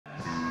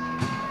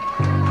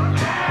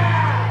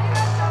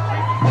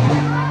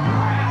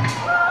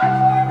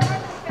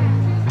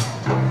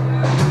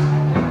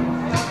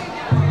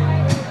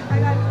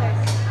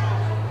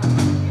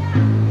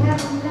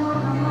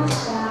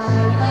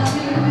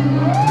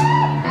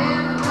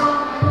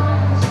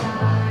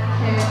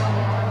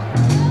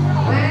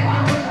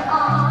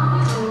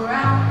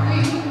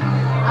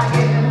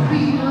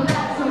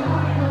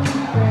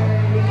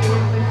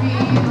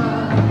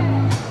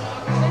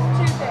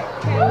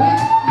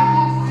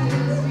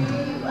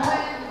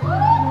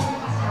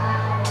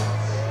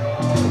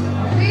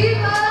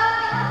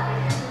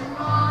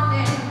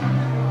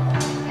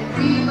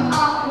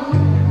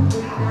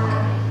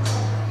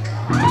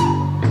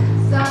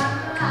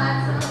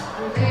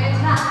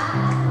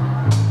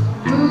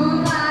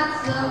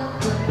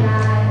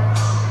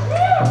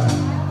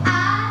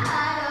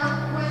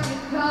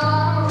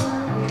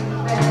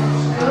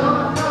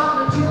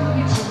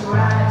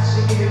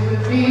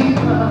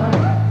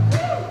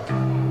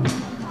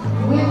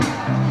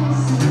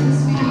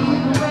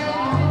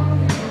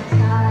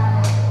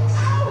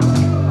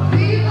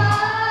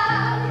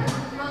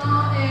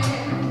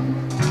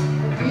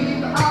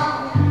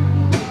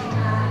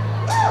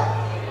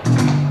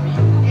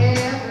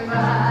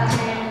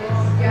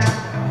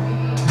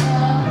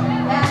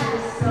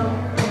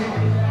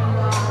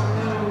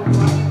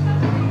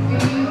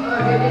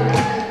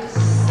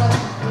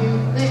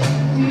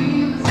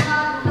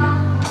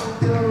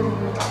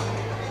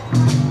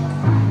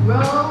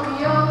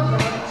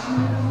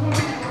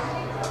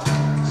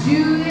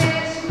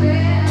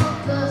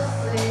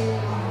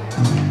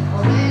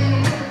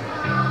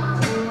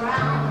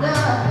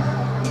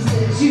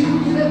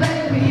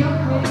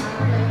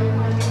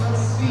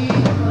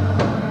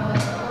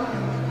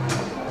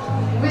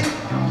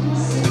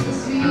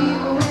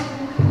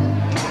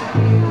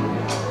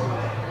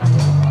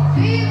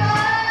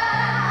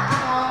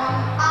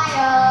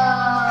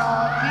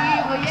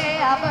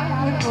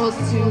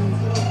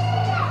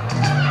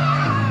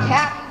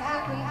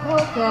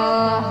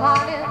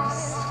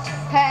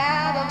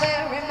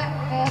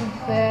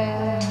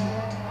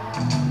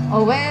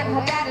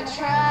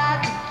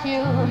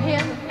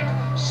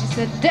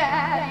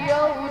Daddy,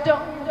 oh,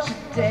 don't you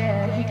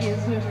dare, he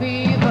gives me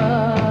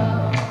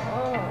fever.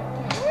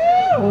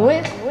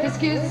 With his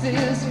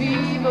kisses,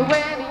 fever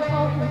when he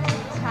holds me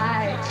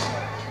tight.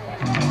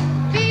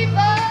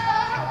 Fever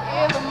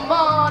in the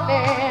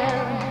morning,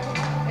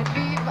 and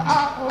fever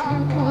all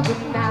through the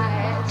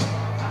night.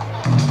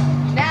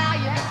 Now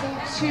you listen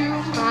to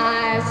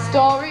my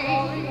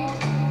story.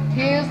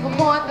 Here's the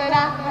point that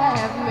I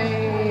have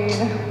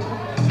made.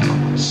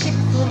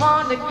 Chicks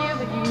want to give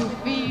you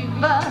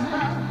fever.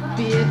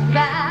 Be it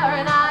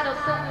Fahrenheit or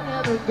some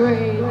other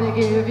grade,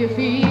 they give you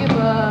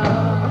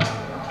fever.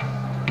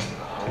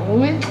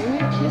 With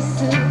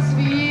kisses,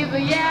 fever,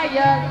 yeah,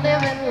 you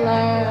live and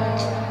learn.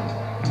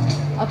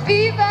 A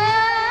fever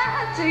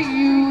to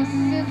you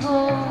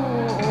sizzle.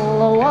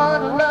 Oh,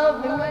 what a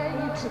lovely way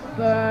to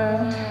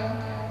burn.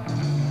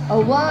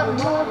 Oh, what a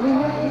lovely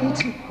way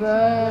to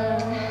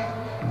burn.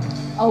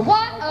 Oh,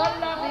 what a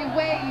lovely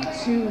way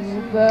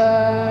to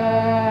burn.